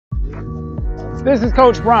This is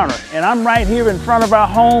Coach Bronner, and I'm right here in front of our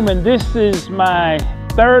home, and this is my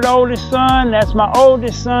third oldest son. That's my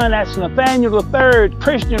oldest son. That's Nathaniel III,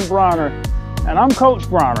 Christian Bronner, and I'm Coach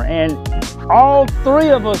Bronner. And all three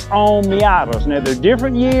of us own Miatas. Now, they're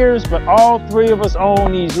different years, but all three of us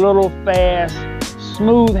own these little, fast,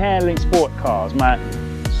 smooth-handling sport cars. My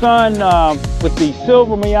son, with the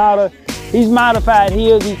silver Miata, he's modified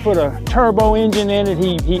his. He put a turbo engine in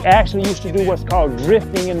it. He actually used to do what's called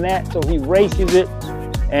drifting in that, so he races it.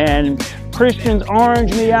 And Christian's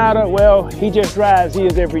orange Miata, well, he just drives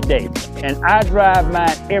his every day. And I drive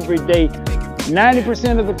mine every day.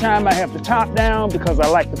 90% of the time I have the top down because I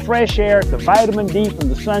like the fresh air, the vitamin D from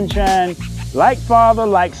the sunshine, like father,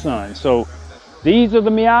 like son. So these are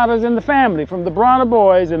the Miatas in the family, from the Bronner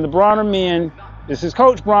boys and the Bronner men. This is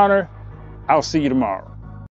Coach Bronner. I'll see you tomorrow.